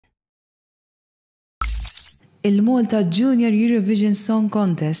Il-Malta Junior Eurovision Song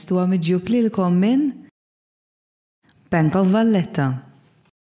Contest huwa miġjub lilkom minn Bank of Valletta.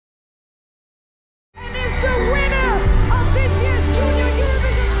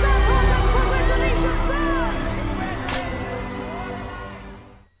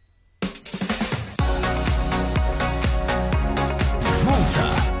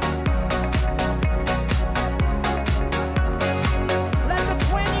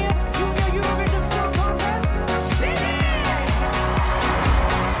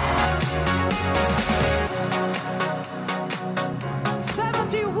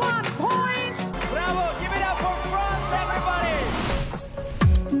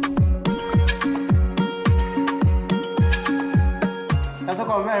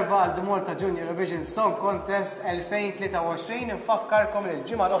 Għatukom merva għal Malta Junior Eurovision Song Contest 2023. Infakkarkom li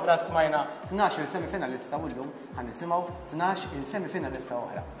l-ġimgħa l-oħra smajna 12 il-semifinalista u llum ħanisimgħu 12 il-semifinalista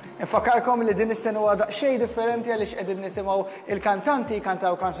oħra. Infakkarkom li din is-sena huwa daqsxejn differenti għaliex qegħdin nisimgħu il-kantanti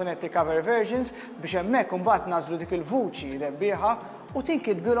jkantaw kanzunetti cover versions biex hemmhekk imbagħad nażlu dik il-vuċi rebbieħa u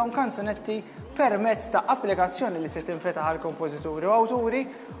tinkitbilhom kanzunetti permezz ta' applikazzjoni li se tinfetaħ għal kompożituri u awturi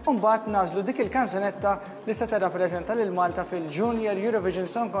u mbagħad nażlu dik il-kanzunetta li se tirrappreżenta lil Malta fil-Junior Eurovision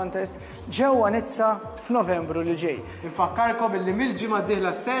Song Contest ġewwa Nizza f'Novembru li ġej. Infakkarkom illi mill-ġimgħa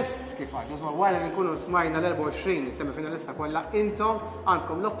d-dieħla stess kif ġusma wara li nkunu smajna l-24 semifinalista kollha intom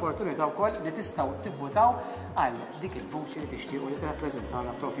għandkom l-opportunità wkoll li tistgħu tivvutaw għal dik il-vuċi li tixtiequ li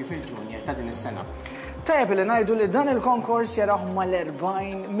tirrappreżentana proprju fil-Junior ta' din is-sena. Tajjeb li ngħidu li dan il-konkors jaraw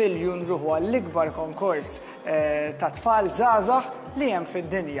mal-40 miljun ruħu l-ikbar konkors ta' tfal żgħażagħ li hemm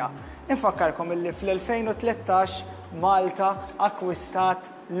fid-dinja. Infakkarkom illi fl-2013 Malta akkwistat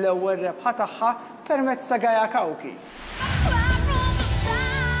l-ewwel rebħa tagħha permezz ta' Gaia Kawki.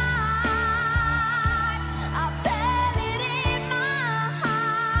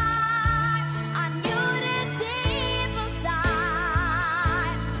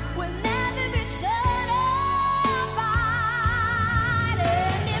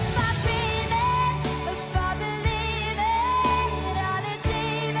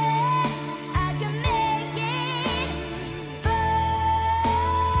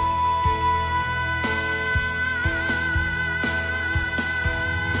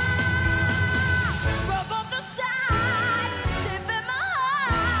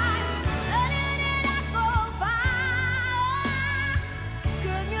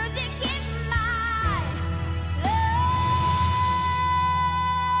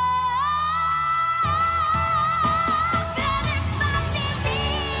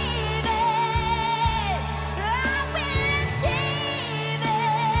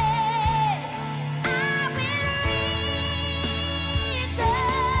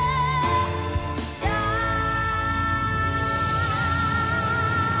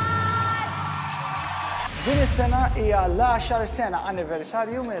 Din is-sena hija l-10 sena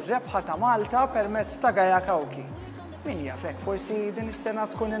anniversarju mir-rebħa ta' Malta permezz ta' Gaia Kawki. Min jaf hekk forsi din is-sena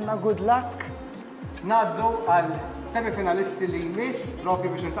tkun ilna good luck? Ngħaddu għal semifinalisti li jmiss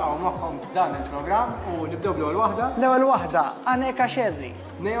propju biex niltaqgħu magħhom f'dan il-programm u nibdew bl-ewwel waħda. L-ewwel waħda Aneka Xerri,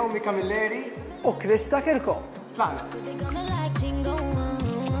 Naomi Camilleri u Krista Kirko. Tlaqna.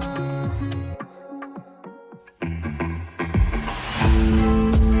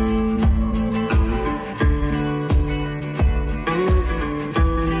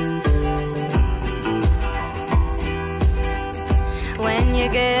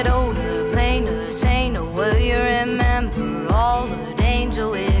 Get older, plainer, saner, will you remember all the danger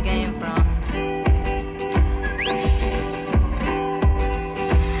we came from?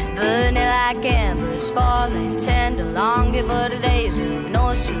 Burning like embers, falling tender, longing for the days of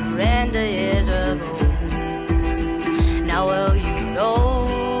no surrender years ago. Now will you know?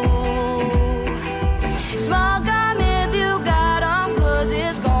 Small come if you got 'em, 'cause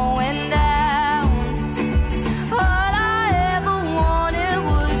it's going down.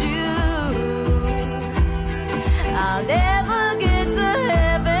 I'll never get to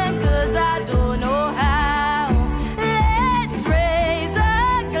heaven 'cause I don't know how. Let's raise a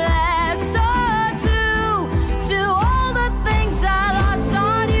glass or two to all the things I lost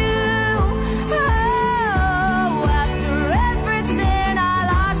on you. Oh, after everything I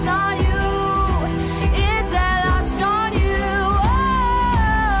lost on you, is that lost on you?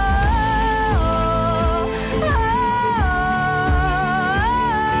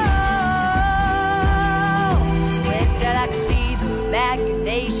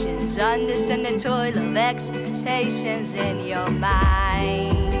 Machinations, understand the toil of expectations in your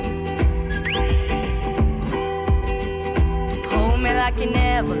mind. Hold me like you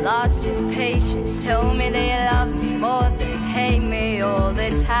never lost your patience. Tell me that you love me more than hate me all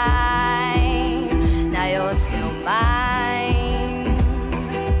the time. Now you're still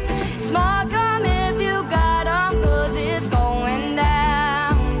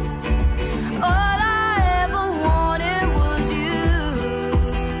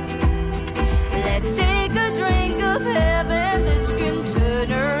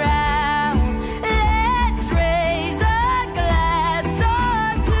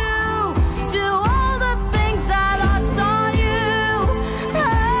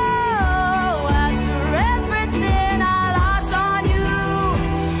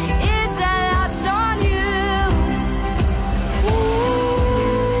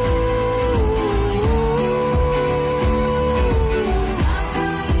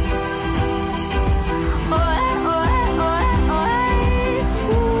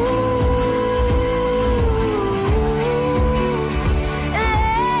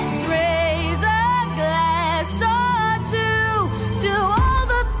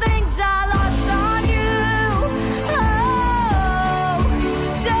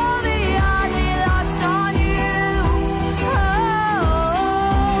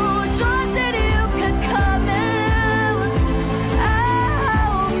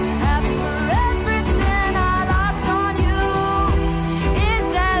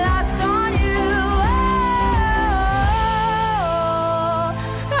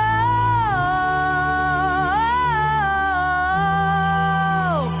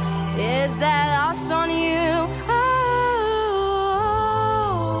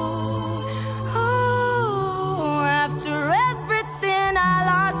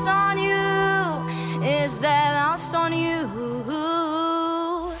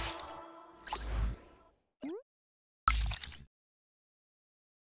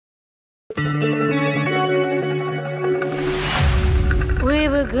We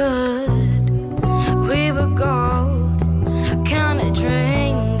were good, we were gold, kind of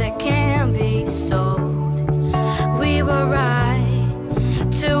dream that can't be sold. We were right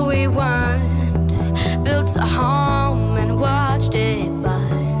till we weren't, built a home and watched it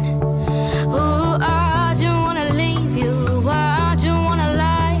burn. Ooh, I don't wanna leave you, I don't wanna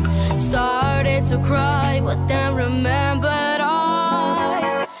lie. Started to cry, but then remembered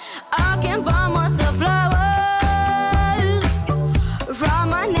I can buy myself flowers. Write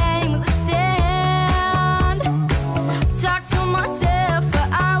my name in the sand. Talk to myself for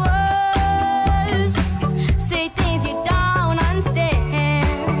hours. Say things you don't understand.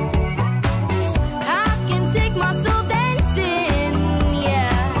 I can take my soul dancing,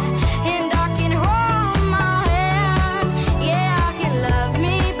 yeah. And I can hold my hand, yeah. I can love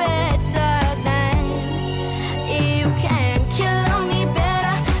me better than you can. Can love me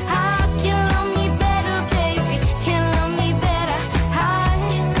better, I can love me better, baby. Can love me better, I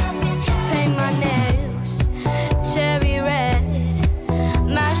paint my nails cherry red,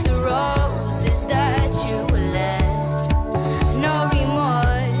 match the roses that you left. No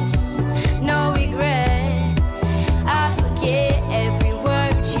remorse, no regret, I forget every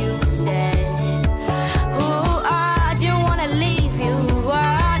word you said. Ooh, I didn't wanna leave you,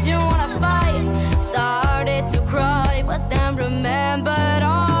 I didn't wanna fight. Started to cry, but then remembered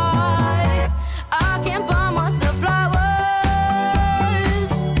I can buy myself flowers.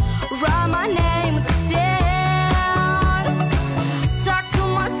 Write my name in the sand. Talk to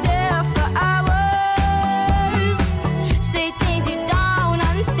myself for hours. Say things you don't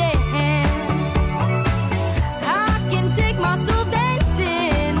understand. I can take my soul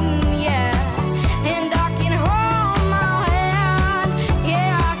dancing, yeah. And I can hold my hand,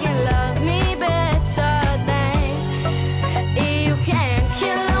 yeah. I can love me better than you can.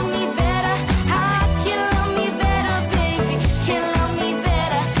 Can love me better, I can love me better, baby. Can love me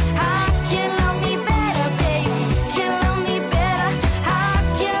better, I can love me better, baby. Can love me better, I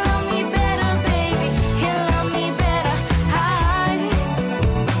can love me better, baby. Can love me better,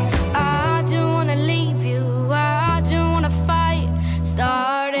 I don't wanna leave you, I don't wanna fight.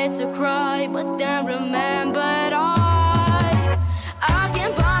 Started to cry, but then remembered I can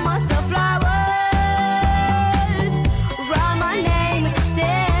buy myself flowers. Write my name in the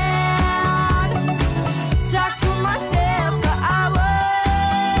sand. Talk to myself for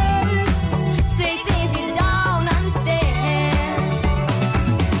hours. Say things you don't understand.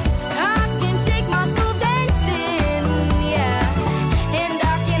 I can take my soul dancing, yeah. And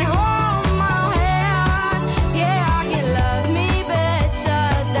I can hold my hand, yeah. I can love me better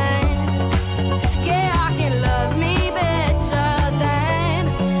than, yeah. I can love me better than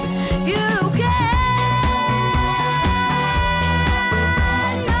you can.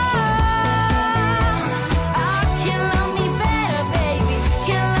 I can love me better, baby.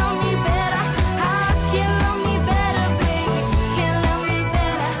 Can love me better. I can love me better, baby. Can love me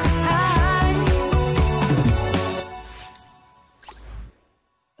better.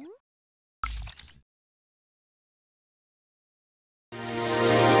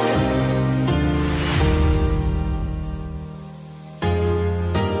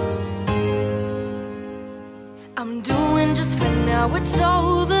 I'm doing just fine now, it's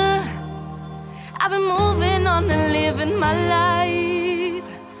over. I've been moving on and living my life,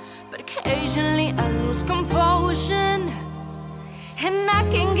 but occasionally I lose composure, and I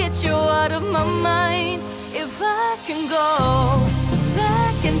can get you out of my mind. If I can go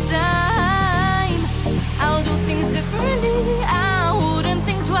back in time, I'll do things differently. I wouldn't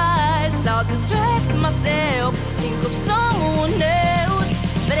think twice. I'll distract myself, think of someone else.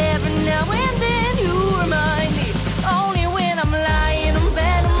 But every now and then you remind me, only when I'm lying in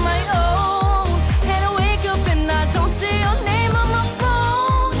bed on my own, and I wake up and I don't see your name on my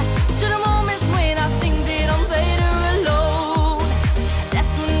phone. To the moments when I think that I'm better alone.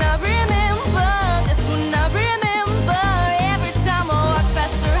 That's when I remember, that's when I remember. Every time I walk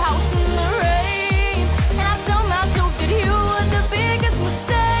past her house in the rain, and I tell myself that you were the biggest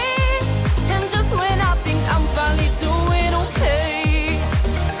mistake. And just when I think I'm finally doing okay,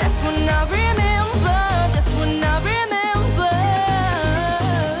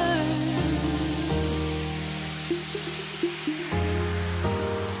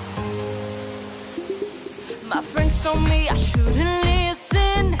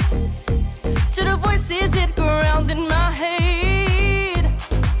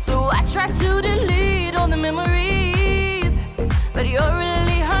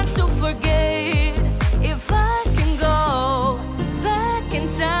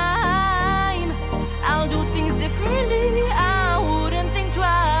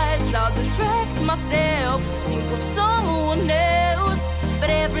 myself, think of someone else. But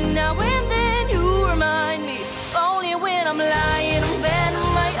every now and then you remind me, only when I'm lying in bed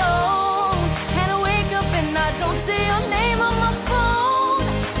on my own, and I wake up and I don't see your name on my phone.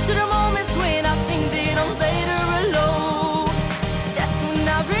 To the moments when I think that I'm better alone. That's when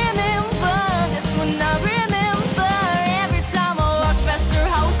I remember, that's when I remember. Every time I walk past your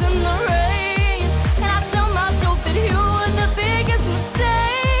house in the rain, and I tell myself that you were the biggest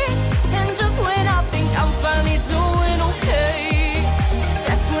mistake. And just when I think I'm finally doing okay,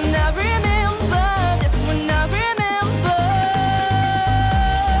 that's when I remember, that's when I remember.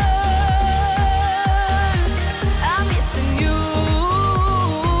 I'm missing you.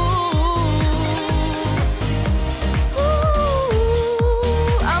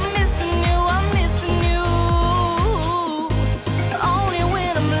 Ooh, I'm missing you, I'm missing you. Only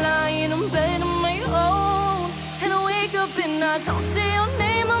when I'm lying in bed on my own, and I wake up and I don't see your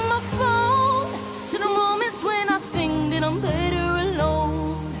name on my phone. To the moments when I think that I'm better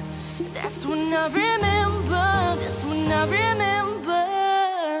alone, that's when I remember, that's when I remember.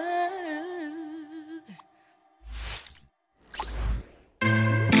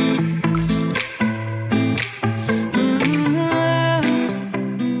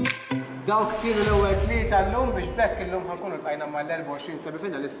 Dawk kienu l-ewwel tlieta llum biex bekk illum ħankunu tqajna mal-24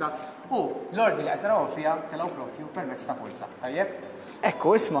 semifinalista u l-ordni li qed narawhom fiha telgħu proprju permezz ta' pulza. Tajjeb? Ekku,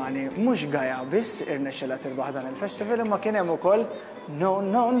 ismani, mhux Gaja biss irnexxilha tirbaħ dan il-festival imma kien hemm ukoll No,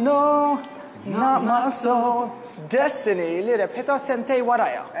 no, no, not my soul, Destiny li rebħitha sentej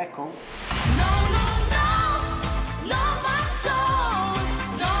warajja. Ekku. No, no, no, not my soul.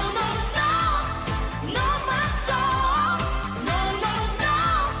 No, no, no, not my soul. No, no, no,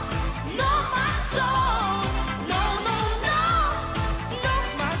 not my soul. No, no, no, not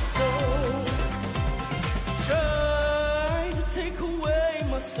my soul. Try to take away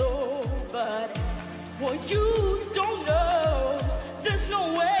my soul, but what you don't know, there's no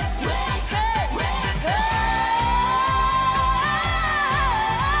way.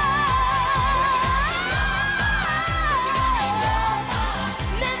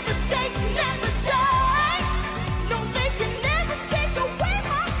 Never take, never take. No, they can never take away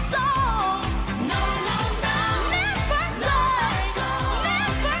my soul. No, no, no. Never take.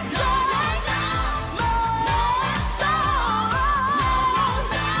 Never take. No, my soul.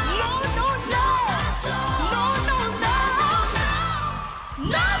 No, no, no. No, no, no.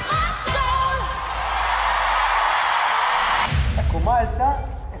 Not my soul. Ekku Malta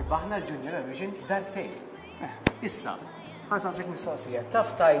irbaħna l-Junior Eurovision darbtejn. Issa, ħansaqsik mistoqsija,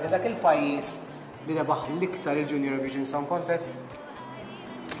 taf tgħidli dak il-pajjiż li rebaħ l-iktar il-Junior Eurovision Song Contest?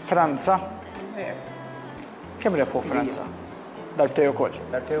 Franza, Eh, kemm rebħu Franza? Darbtej ukoll.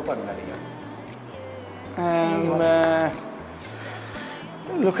 darbtejn ukoll għalija.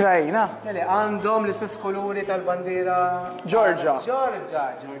 L-Ukrajina, Meli, għandhom l-istess kuluri tal-bandiera. Georgia. Georgia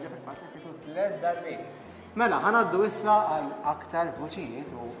fil-fatt kienu tliet darbiet. Mela, ħanaddu issa għal aktar voċijiet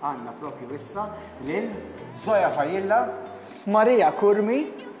u għandna propju issa lil Zoja Fajilla Marija Kurmi,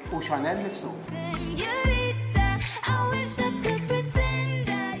 u Chanel nifsu. Señorita, I wish I could pretend I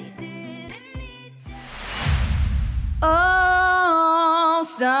didn't need you. Oh,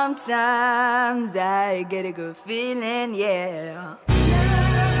 sometimes I get a good feeling, yeah.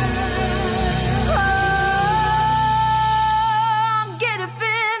 Oh, get a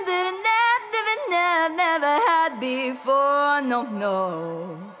feeling that I've never had before, no,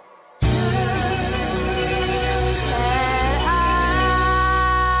 no. And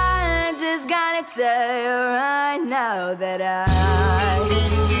I just gotta tell you right now that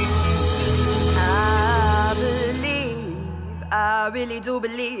I really do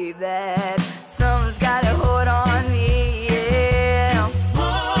believe that someone's got a hold on me, yeah.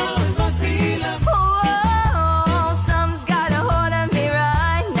 Oh, it must be love. Oh, someone's got a hold on me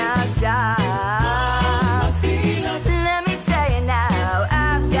right now, child. Must be love. Let me tell you now,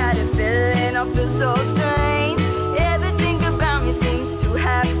 I've got a feeling I feel so strange. Everything about me seems to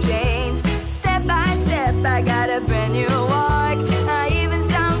have changed. Step by step, I got a brand new walk. I even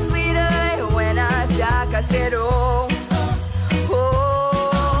sound sweeter when I talk. I said, oh.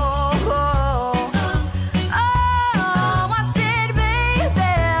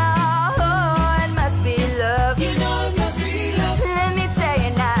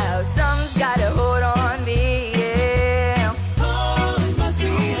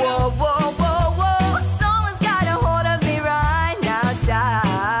 So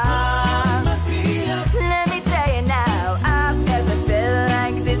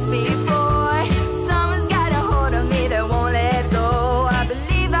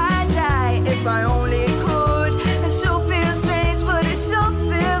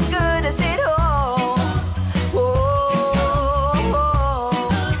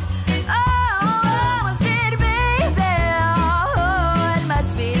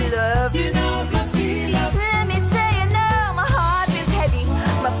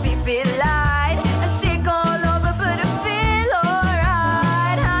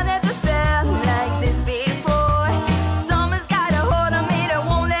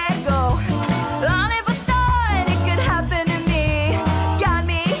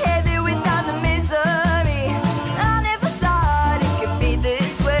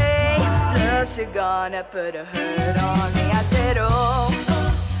gonna put a hurt on me. I said, oh,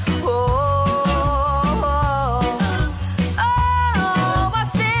 oh, oh, oh. I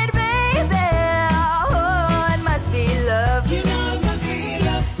said, baby, oh, it must be love. You know it must be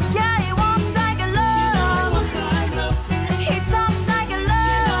love. Yeah, he walks like a love. He talks like a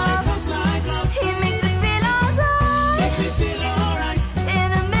love. He makes me feel alright. In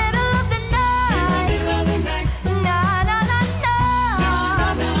the middle of the night. Na na na na.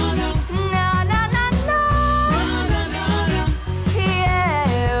 Na na na na.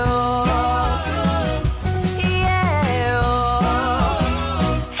 Yeah. Oh. Yeah.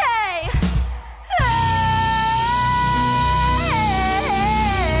 Oh. Hey. Hey.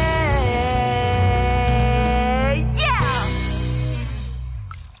 Yeah.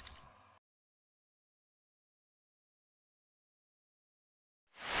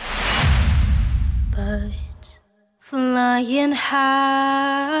 Birds flying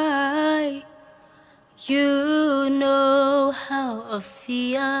high, you know how I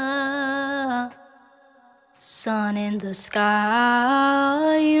feel. Sun in the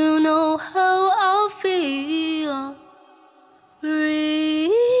sky, you know how I feel.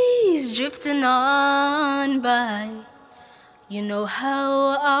 Breeze drifting on by, you know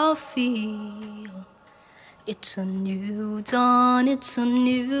how I feel. It's a new dawn, it's a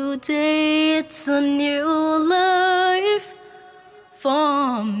new day, it's a new life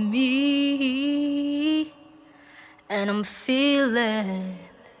for me. And I'm feeling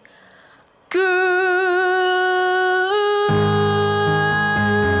good.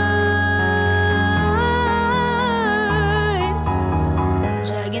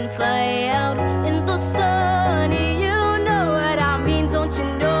 Dragonfly out in the sun, you know what I mean, don't you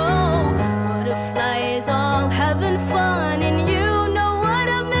know? Butterflies all having fun, and you know what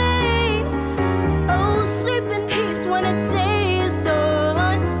I mean. Oh, sleep in peace when a day is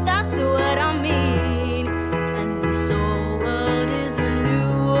done, that's what I mean. And this whole world is a new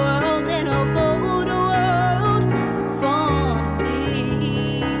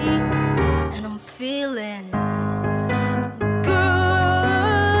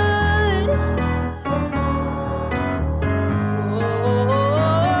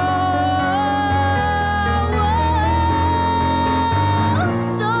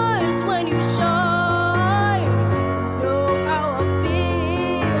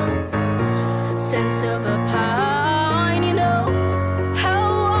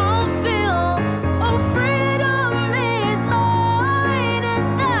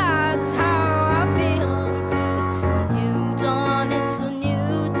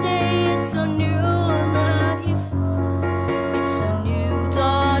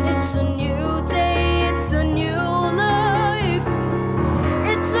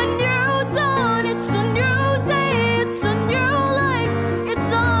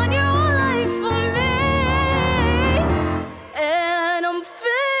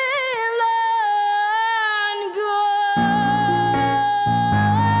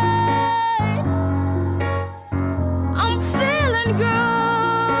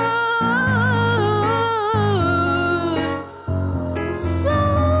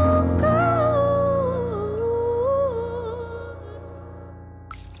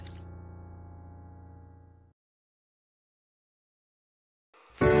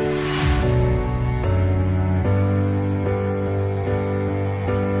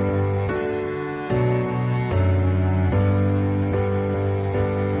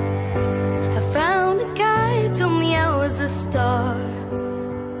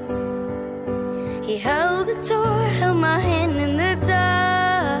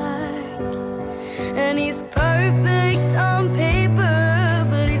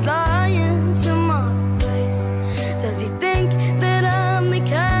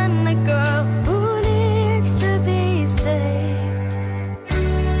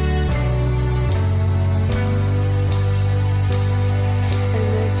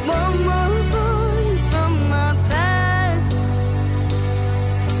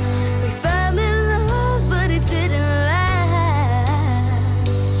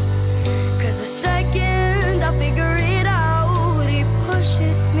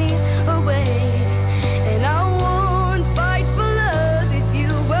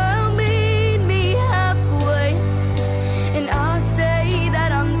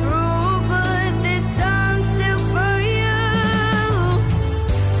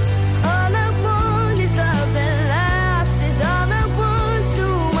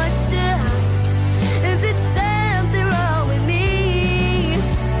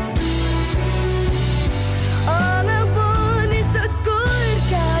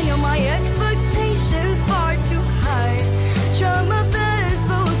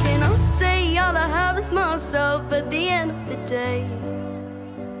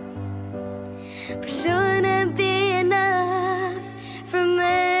but shouldn't be enough for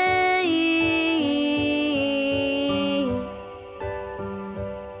me.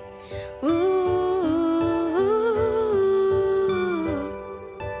 Ooh.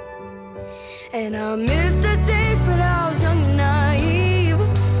 And I miss the days when I was young and naive.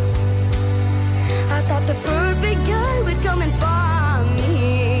 I thought the perfect guy would come and find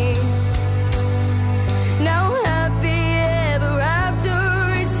me. Now happy ever after,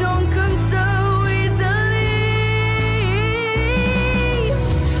 it don't come so easily.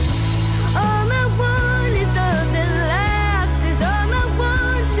 All I want is love that lasts. Is all I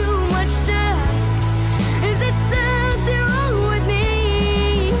want too much to ask? Is it something wrong with me?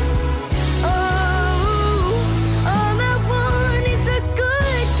 Oh, all I want is a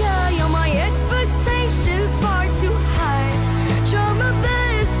good guy. All my expectations far too high. Try my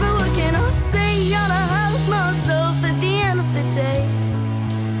best, but what can I say? All I house myself at the end of the day.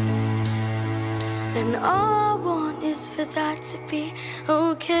 And all I want is for that to be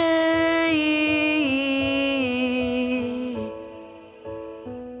okay.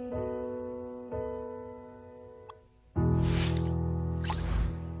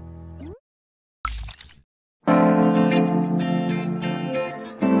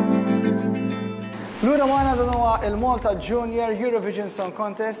 Lura maħna dan huwa il-Malta Junior Eurovision Song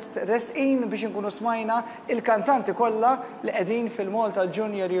Contest resqin biex inkunu smajna il-kantanti kollha li qegħdin fil-Malta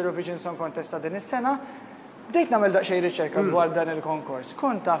Junior Eurovision Song Contest ta' din is-sena. Bdejt nagħmel daqsxejn riċerka dwar dan il-konkors.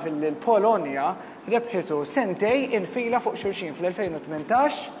 Kont taf li l-Polonja rebħitu sentej infila fuq xulxin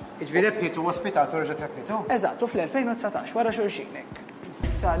fl-2018. Iġvi rebħitu ospitatu reġgħet rebħitu. Eżattu fl-2019 wara xulxinek.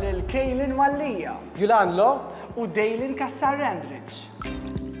 Issa lil Kejlin Mallija Julanlo u Dejlin Kassar-Rendrich.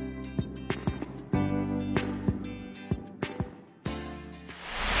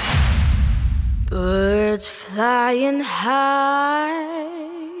 Birds flying high,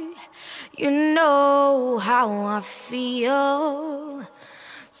 you know how I feel.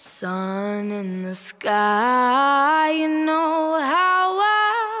 Sun in the sky, you know how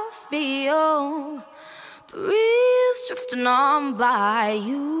I feel. Breeze drifting on by,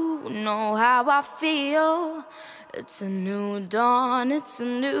 you know how I feel. It's a new dawn, it's a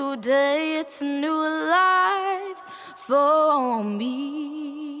new day, it's a new life for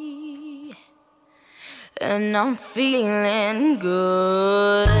me. And I'm feeling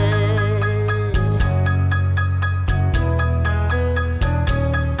good.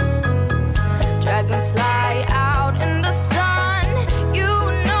 Dragonfly out in the sun, you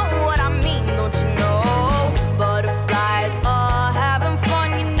know what I mean, don't you know? Butterflies all having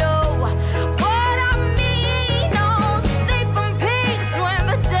fun, you know what I mean. Oh, sleep in peace when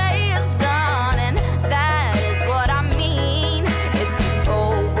the day is done, and that is what I mean. If this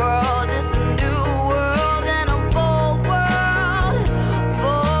whole world is a new world and a bold world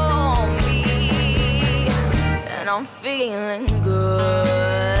for me, and I'm feeling good.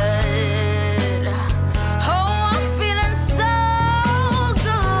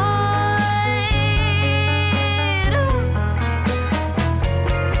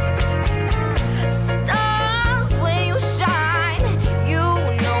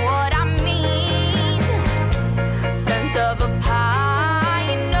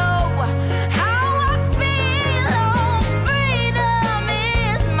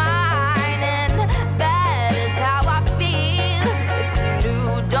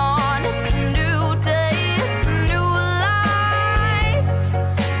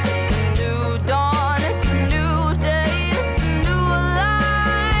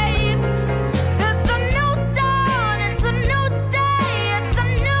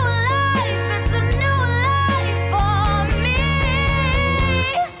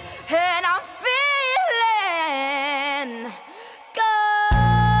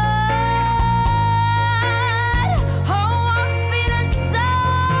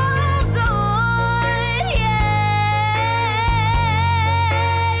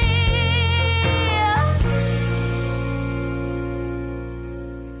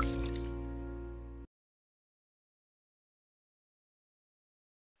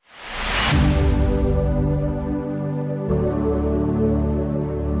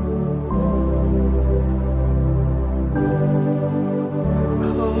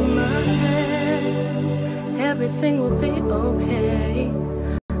 Everything will be okay.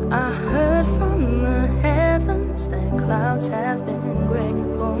 I heard from the heavens that clouds have been gray.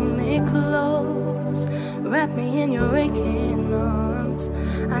 Pull me close, wrap me in your aching arms.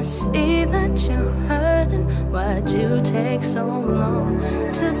 I see that you're hurting. Why'd you take so long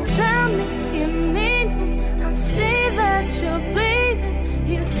to tell me you need me? I see that you're bleeding.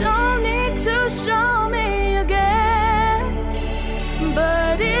 You don't need to show me again.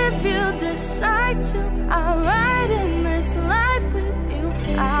 But if you decide decide to, I'll ride in this life with you.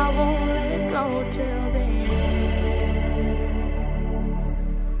 I won't let go till the end.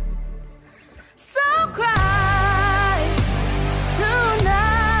 So cry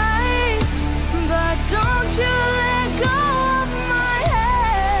tonight, but don't you let go of my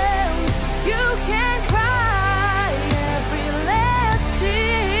hand. You can cry every last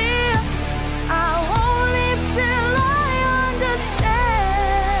tear. I won't leave till I understand.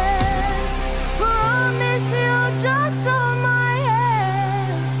 Promise you'll just hold my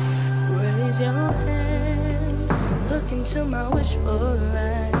hand. Raise your hand, look into my wishful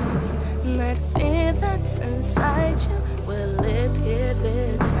eyes. That fear that's inside you, will it give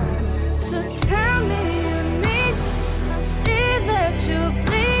it time to tell me you need me? I see that you're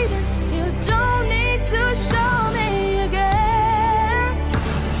bleeding. You don't need to show me again.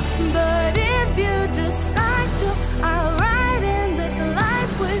 But if you decide to, I'll ride in this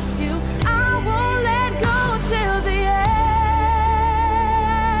life with you. I won't let go till the end.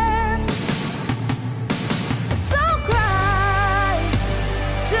 So cry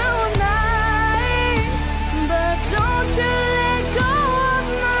tonight, but don't you let go of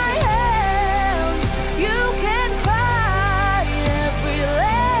my hand. You can cry every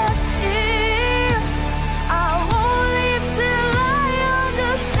last tear. I won't leave till I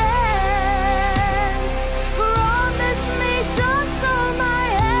understand. Promise me just hold my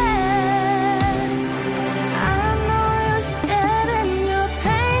hand. I know you're scared and your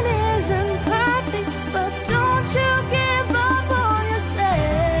pain isn't perfect, but don't you give up on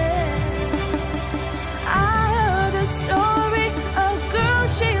yourself. I heard a story, a girl,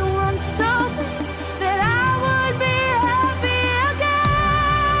 she once told me that I would be happy again.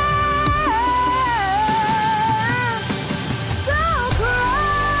 So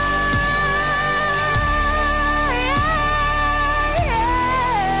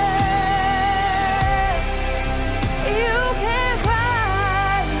you can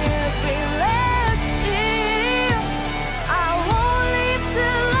cry every last tear. I won't leave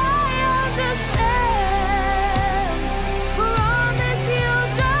till I understand. Promise you'll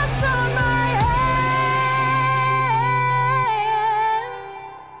just hold my hand.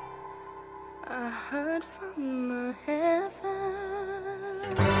 I heard from the heavens.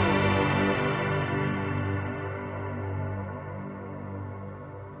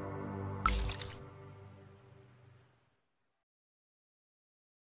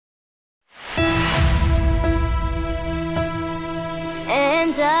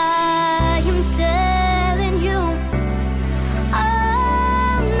 And I am telling you,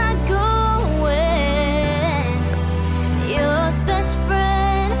 I'm not going. You're the best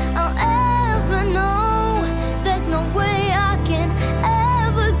friend I'll ever know. There's no way I can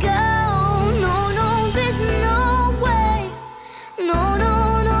ever go. No, no, there's no way. No, no,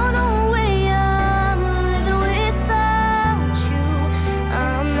 no, no way. I'm living without you.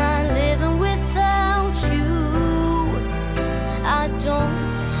 I'm not living without you. I don't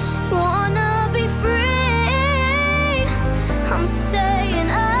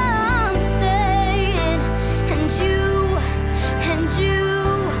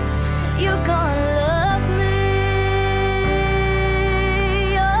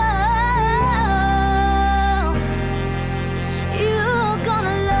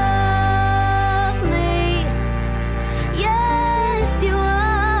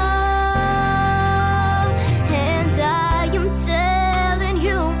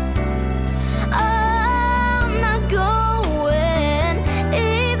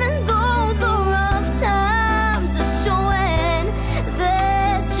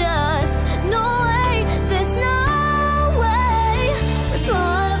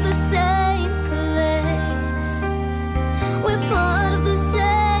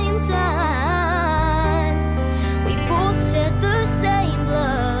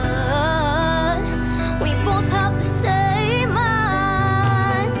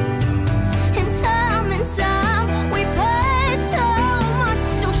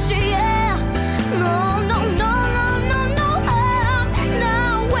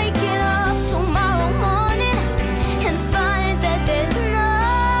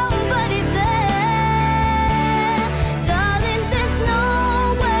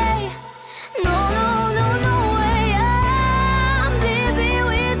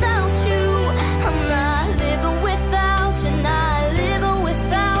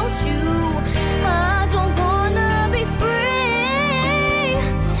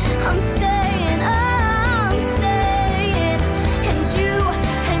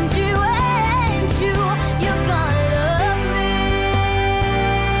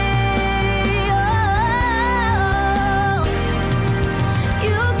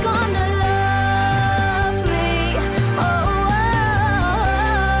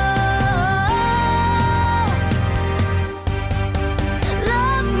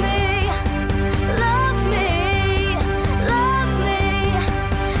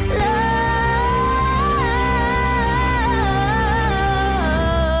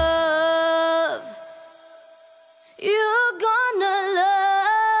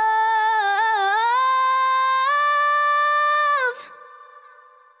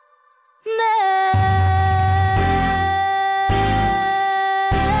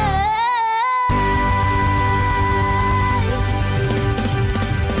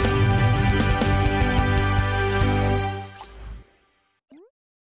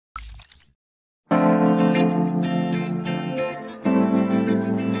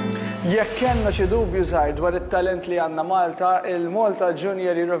Jekk kellna xi dubju żgħar dwar it-talent li għandna Malta, il-Malta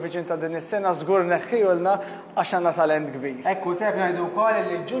Junior Eurovision ta' din is-sena żgur neħħihulna għax għandna talent kbir. Ekku tek ngħidu wkoll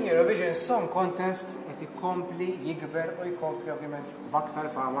li l-Junior Eurovision Song Contest qed ikompli jikber u jkompli ovvjament b'aktar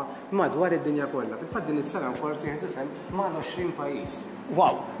fama madwar id-dinja kollha. Fil-fatt din is-sena wkoll se jieħdu sem ma' 20 pajjiż.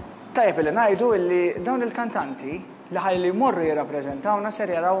 Wow! Tajjeb li ngħidu li dawn il-kantanti li ħalli morru jirrappreżentawna ser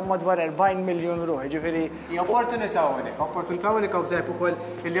jaraw madwar 40 miljun ruħ, ġifieri. Hija opportunità unika u tajjeb ukoll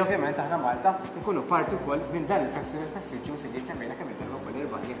illi ovvjament aħna Malta nkunu parti wkoll minn dan il-festival prestiġjuż li semmejna kemm il-darba wkoll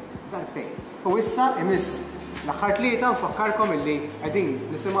irbaħi darbtejn. U issa imiss l-aħħar tlieta nfakkarkom illi qegħdin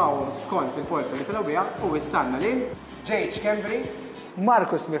nisimgħu skont il-polza li telgħu biha u issa għandna lil Ġejġ Kembri,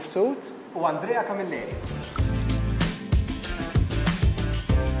 Markus Mifsud u Andrea Camilleri.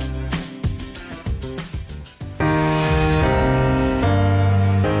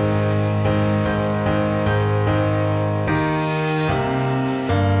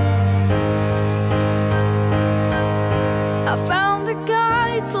 I found a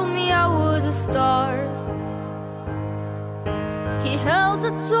guy, told me I was a star. He held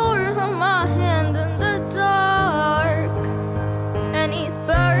the door of my hand in the dark. And he's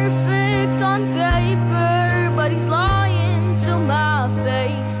perfect on paper, but he's lying to my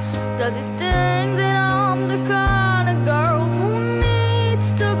face. Does he think that I'm the kind of girl who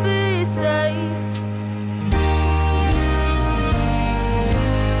needs to be saved?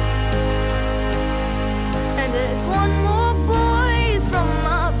 And there's one more boys from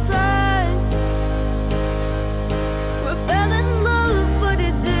my past. We fell in love, but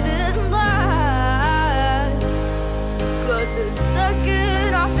it didn't last. 'Cause the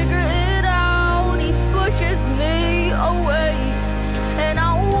second I figure it out, he pushes me away. And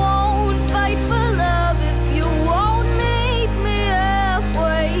I won't fight for love if you won't meet me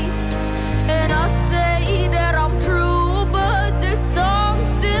halfway. And I say that I'm true, but this song's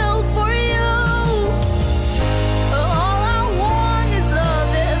still for you. All I want is love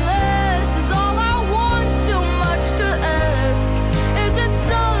that lasts. Is all I want, too much to ask? Is it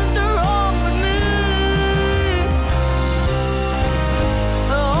something wrong with me?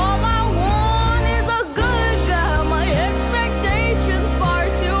 All I want is a good guy. My expectations far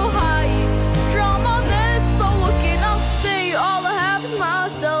too high. Try my best, but what can I say? All I have is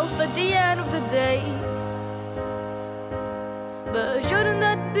myself at the end of the day. But shouldn't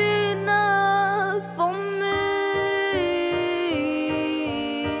that be enough for me?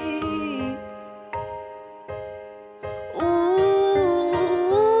 Ooh.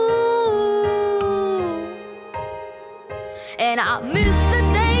 And I miss the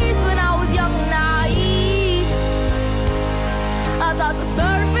days when I was young and naive. I thought the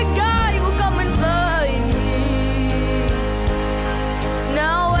perfect guy would come and find me.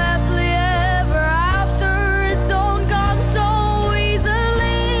 Now happily ever after, it don't come so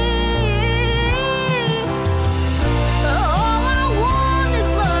easily. All I want is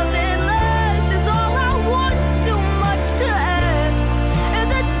love that lasts. Is all I want, too much to ask? Is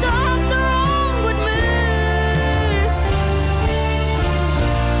it something wrong with me?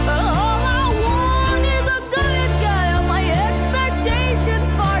 All I want is a good guy. My expectations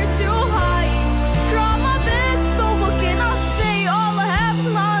far too high. Try my best, but what can I say? All I have is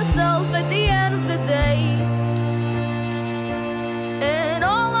myself at the end of the day. And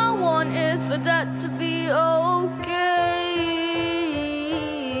all I want is for that to be okay.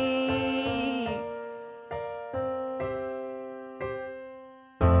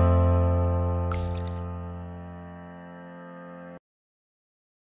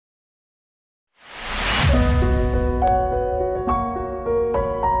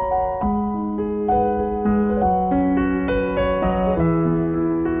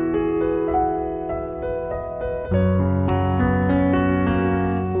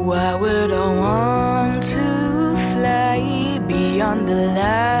 Why would I want to fly beyond the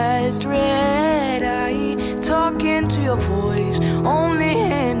last red eye? Talking to your voice, only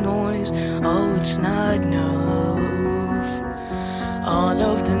hear noise. Oh, it's not enough. All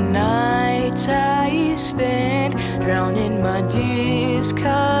of the nights I spent drowning my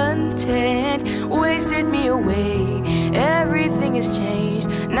discontent wasted me away. Everything has changed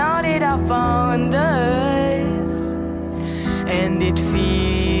now that I found us. And it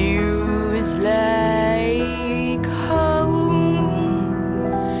feels like home.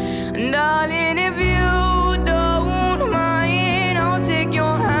 Darling, if you don't mind, I'll take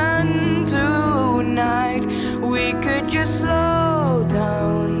your hand tonight. We could just slow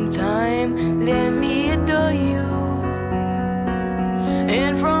down time. Let me adore you.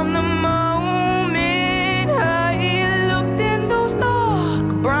 And from the moment I looked in those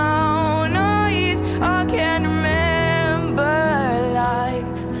dark brown eyes, I can remember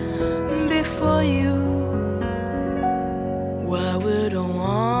life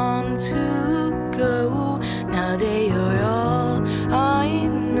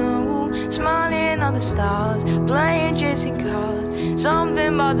around the stars, playing, chasing cars.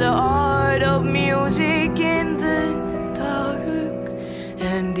 Something about the art of music in the dark,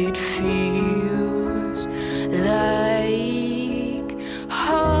 and it feels like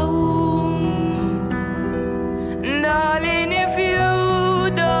home. Darling, if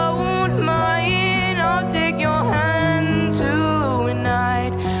you don't mind, I'll take your hand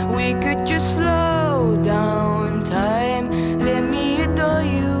tonight. We could just slow down time. Let me adore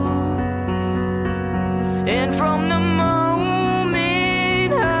you. And from the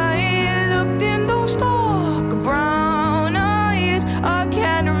moment I looked in those dark brown eyes, I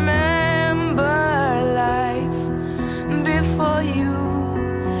can't remember life before you.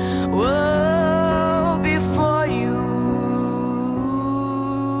 Whoa, before you.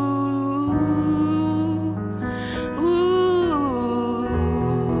 Ooh.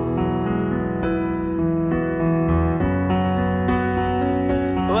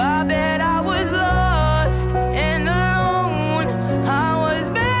 Oh, I bet I was lost and alone. I was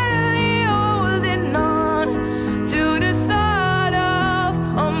barely holding on to the thought of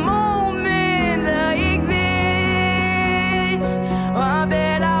a moment like this. Oh, I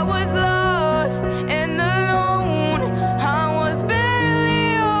bet I was lost and alone. I was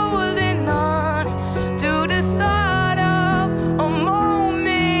barely holding on to the thought of a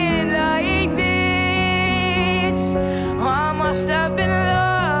moment like this. Oh, I must have been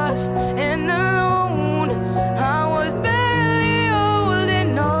lost and alone. I was barely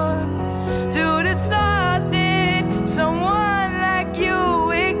holding on to the thought that someone like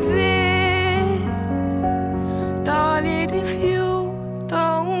you exists. Darling, if you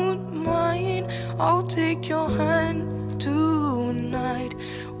don't mind, I'll take your hand tonight.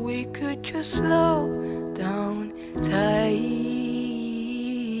 We could just slow down time.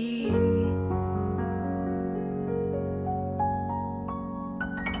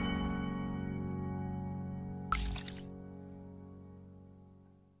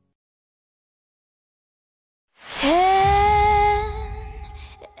 Can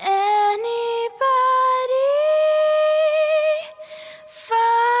anybody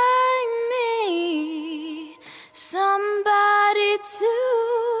find me somebody to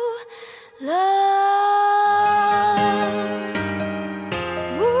love?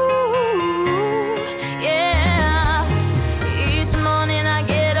 Ooh, yeah. Each morning I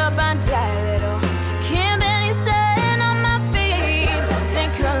get up and die a little. Can't barely stand on my feet.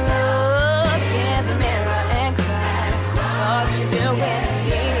 Take a look in the mirror and cry. What you doing to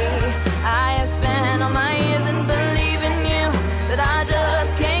me? I have spent all my years in believing you, that I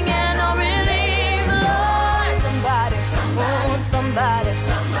just can't get no relief. Lord, somebody, oh somebody,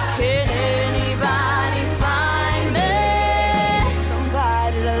 can anybody find me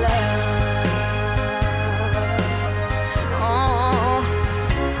somebody to love? Oh,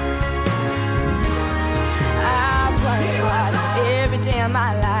 I work hard every day of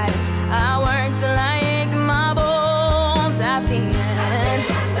my life. I work till I ache my bones. At the end,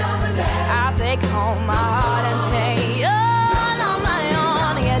 I take home my heart and pay all on my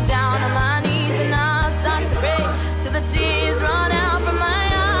own. I get down on my knees and I start to pray till the tears run out from my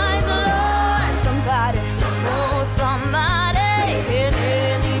eyes. Lord, somebody, oh somebody, can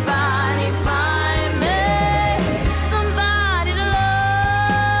anybody find me somebody to love?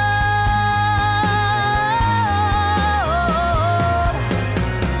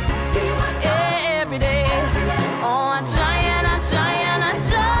 Every day, oh I try and I try and I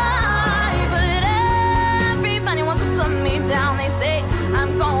try, but everybody wants to put me down. They say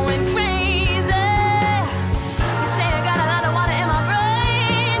I'm going crazy. They say I got a lot of water in my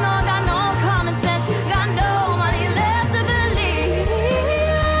brain. Oh, got no common sense, got nobody left to believe.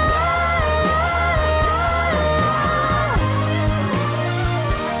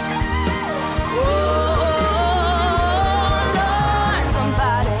 Oh, Lord,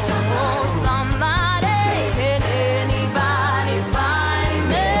 somebody, oh somebody, can anybody find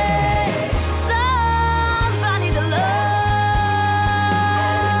me somebody to love?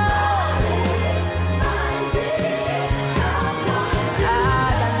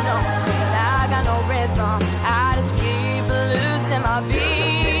 I got no rhythm. I just keep losing my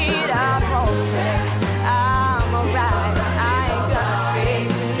beat. I'm okay, I'm alright. I ain't gonna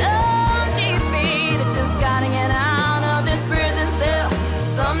face no defeat. I just gotta get out of this prison cell.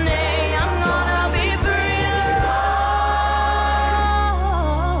 Someday I'm gonna be free.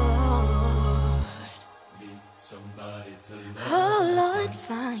 Lord, oh Lord,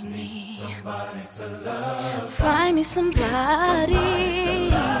 find me somebody to love. Find me somebody.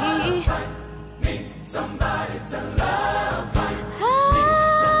 Somebody to love.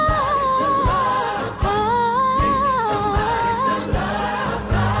 Somebody to love.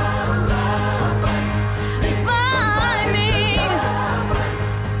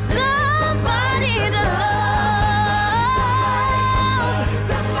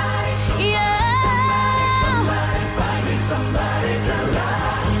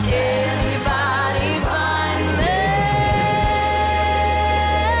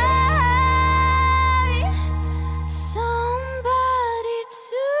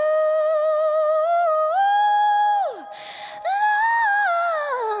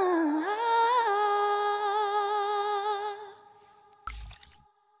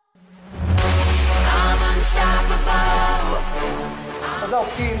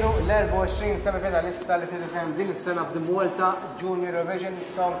 l-24 semifinalista li tidisem din is-sena f'Di Malta Junior Eurovision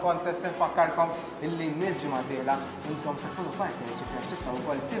Song Contest infakkarkom illi mill-ġimgħa dieħla intom se tkunu parteċipi għax tistgħu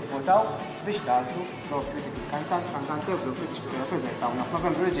wkoll tivvotaw biex tagħżlu propri dik il-kantant jew li tixtiequ jirrappreżentawna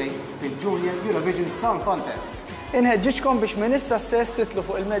f'Novembru ġej fil-Junior Eurovision Song Contest. Inħeġġiġkom biex minn issa stess titlu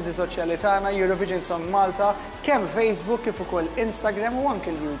fuq il-mezzi soċjali tagħna Eurovision Song Malta kemm Facebook kif ukoll Instagram u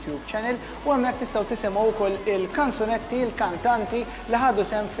anke l-YouTube channel u hemmhekk tistgħu tisimgħu wkoll il-kanzunetti, il-kantanti li ħadu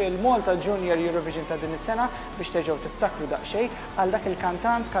sehem fil-Malta Junior Eurovision ta' din is-sena biex terġgħu tiftakru daqsxejn għal dak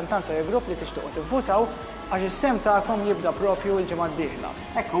il-kantanta jew grupp li tixtiequ tivvutaw għax is-sem tagħkom jibda propju l-ġimgħa d-dieħla.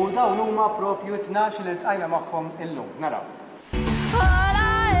 Ekku dawn huma propju 12 li ltqajna magħhom illum. Naraw. All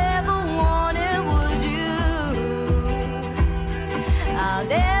I ever wanted was you. I'll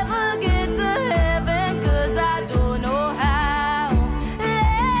never get to heaven 'cause I don't know how.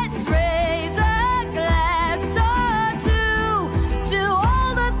 Let's raise a glass or two to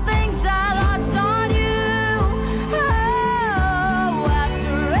all the things I lost on you. Oh,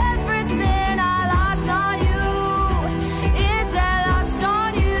 after everything I lost on you, it's I lost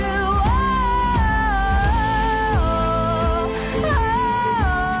on you.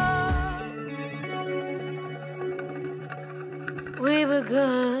 We were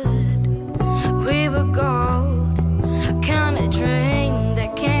good, we were gold, kind of dream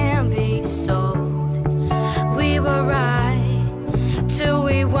that can't be sold. We were right till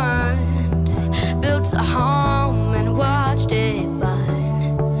we weren't, built a home and watched it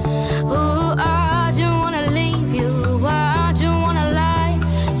burn. Ooh, I don't wanna leave you, I don't wanna lie.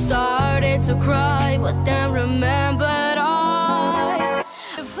 Started to cry, but then remembered I.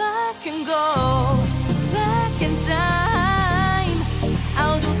 If I can go back in time,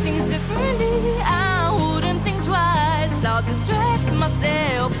 I'll do things differently, I wouldn't think twice. I'll distract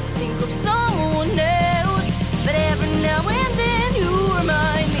myself, think of someone else. But every now and then you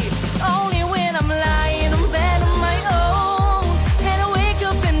remind me, only when I'm lying in bed on my own. And I wake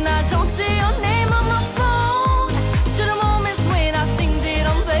up and I don't see your name on my phone. To the moments when I think that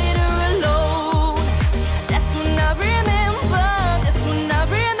I'm better alone. That's when I remember, that's when I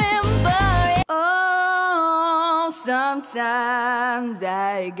remember. Oh, sometimes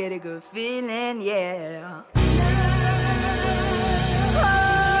I get a good feeling, yeah. Oh,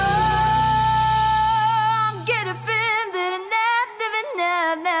 get a feeling that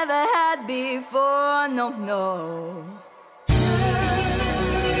I never had before, no, no.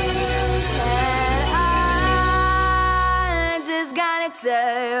 And I just gotta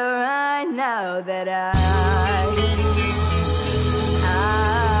tell you right now that I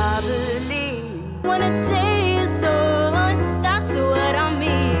believe when it tastes on, that's what I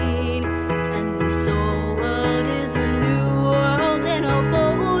mean. And this old world is a new world and a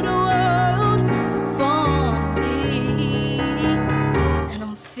bolder world for me. And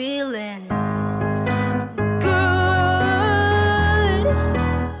I'm feeling good.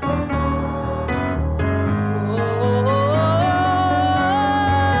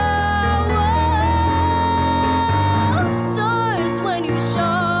 Stars when you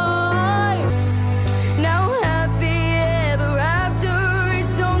shine. Now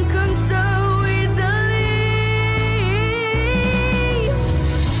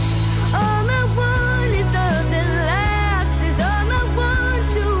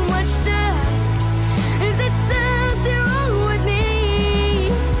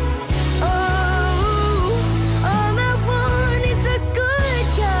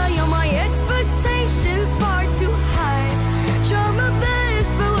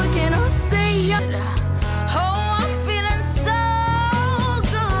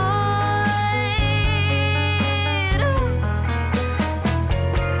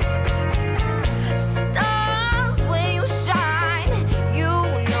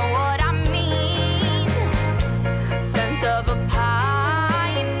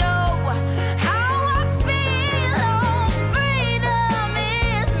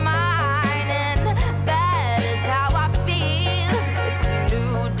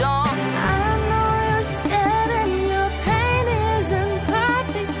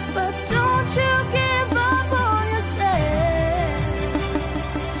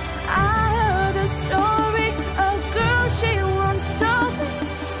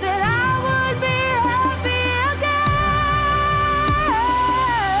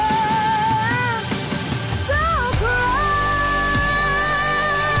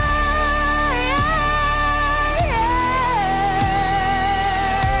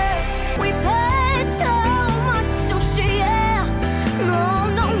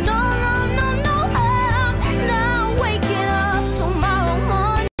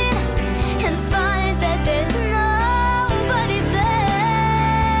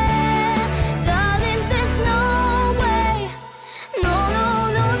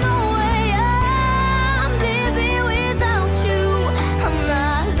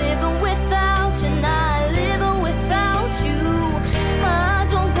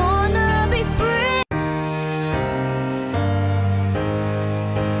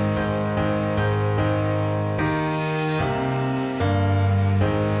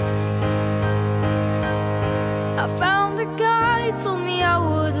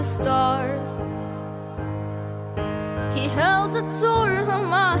star. He held the door of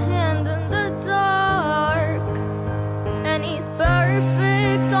my hand in the dark, and he's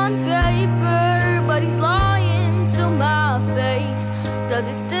perfect on paper, but he's lying to my face. Does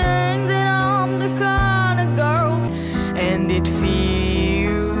he think that I'm the kind of girl? And it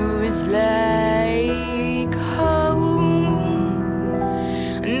feels like home.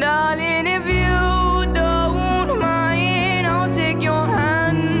 Darling, if you don't mind, I'll take your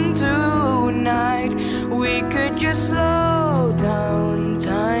hand tonight. We could just slow down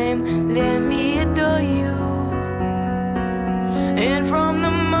time. Let me adore you. And from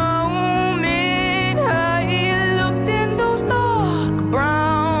the moment I looked in those dark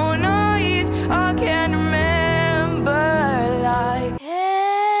brown eyes, I can't remember like.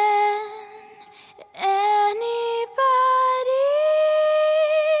 Can anybody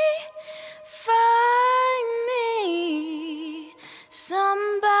find me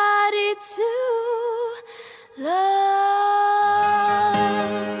somebody to love?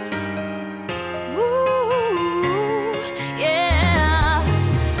 Ooh, yeah.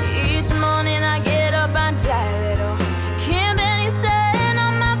 Each morning I get up and die a little. Can't barely stand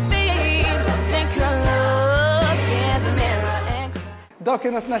on my feet. Take a look in the mirror and Daw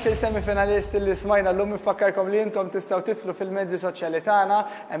kienu 12 semifinalisti li smajna l-lum nfakkarkom li intom tistgħu titlu fil-mezzi soċjali tagħna,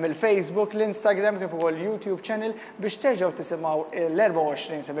 hemm il-Facebook, l-Instagram kif ukoll YouTube channel biex terġgħu tisimgħu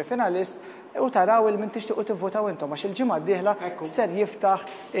l-24 semifinalist u taraw il-min tixtiequ tivvotaw intom għax il-ġimgħa d-dieħla ser jiftaħ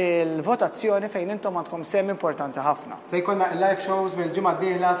il-votazzjoni fejn intom għandkom sem importanti ħafna. Se jkollna live shows mill-ġimgħa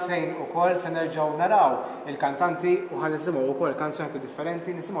d-dieħla fejn ukoll se nerġgħu naraw il-kantanti u ħan nisimgħu ukoll kanzunati differenti,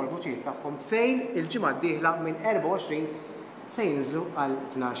 nisimgħu l-vuċijiet tagħhom fejn il-ġimgħa d-dieħla minn 24 se jinżlu għal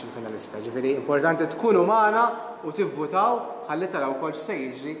 12 finalista. Ġifieri importanti tkunu magħna u tivvutaw ħalli taraw ukoll se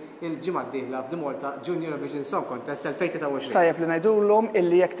jiġri il-ġimgħa d-dieħla f'Dimorta Junior Eurovision Song Contest 2023. Tajjeb li ngħidulhom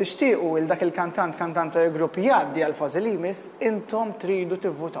illi jekk tixtiequ il dak il-kantant kantanta grupp jgħaddi għal fażi li jmiss, intom tridu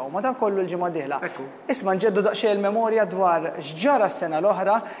tivvutaw. Madankollu l-ġimgħa d-dieħla. Isma' nġeddu daqsxejn il-memorja dwar x'ġara s-sena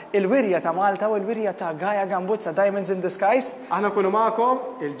l-oħra, il-wirja ta' Malta u l-wirja ta' Gaja Gambuzza Diamonds in the Skies. Aħna nkunu magħkom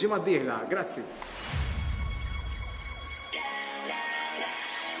il-ġimgħa d-dieħla. Grazzi.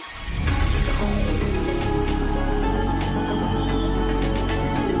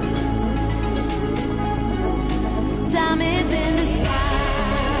 diamonds in the skies.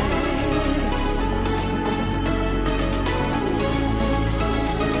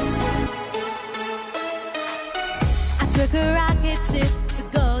 I took a rocket ship to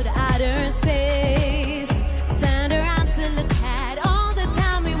go to outer space. Turned around to look at all the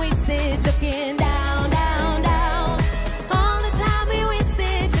time we wasted looking down, down, down. All the time we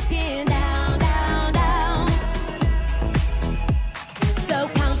wasted looking down, down, down. So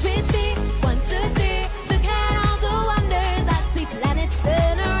count with me, 1, 2, 3. Look at all the wonders I see. Planets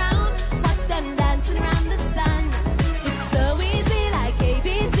turn around, watch them dancing around the sun. It's so easy like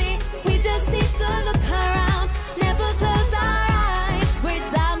ABC. We just need to look around, never close our eyes. We're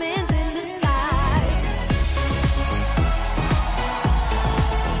diamonds in the sky.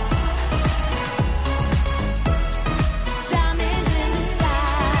 Diamonds in the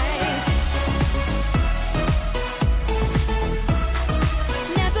skies.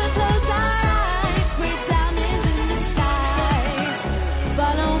 Never close our eyes. We're diamonds in the skies.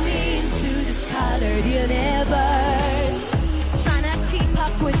 Follow me into this colored universe. Trying to keep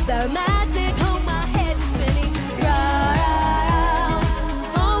up with the magic. Hold my head spinning round.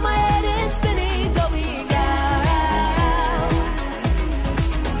 Hold my head is spinning, going round.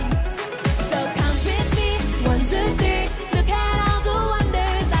 So count with me, 1, 2, 3. Look at all the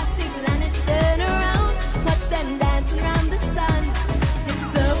wonders I see. Planets turn around, watch them dancing around the sun. It's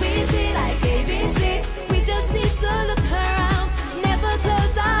so easy like ABC. We just need to look around, never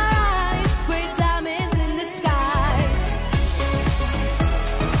close our eyes. We're diamonds in the skies.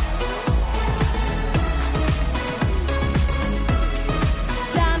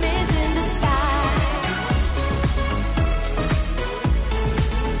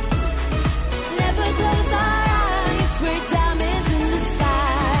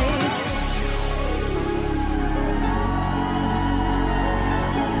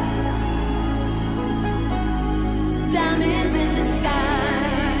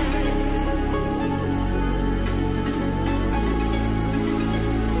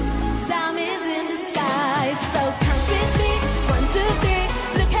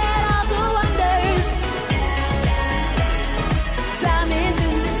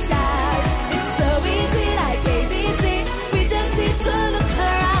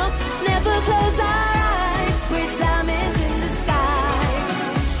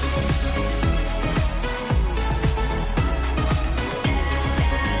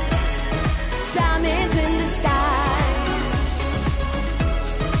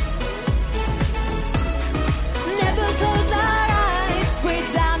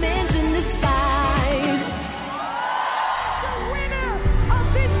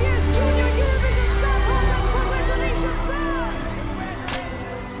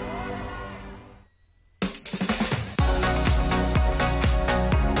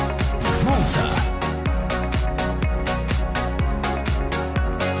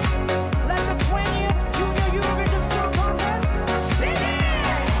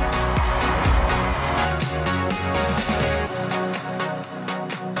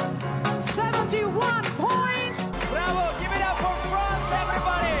 21 points! Bravo! Give it up for France,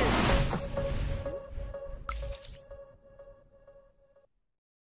 everybody!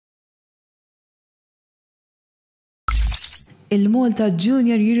 Il-Malta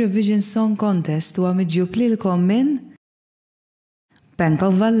Junior Eurovision Song Contest huwa miġġub lilkom minn Bank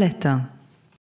of Valletta.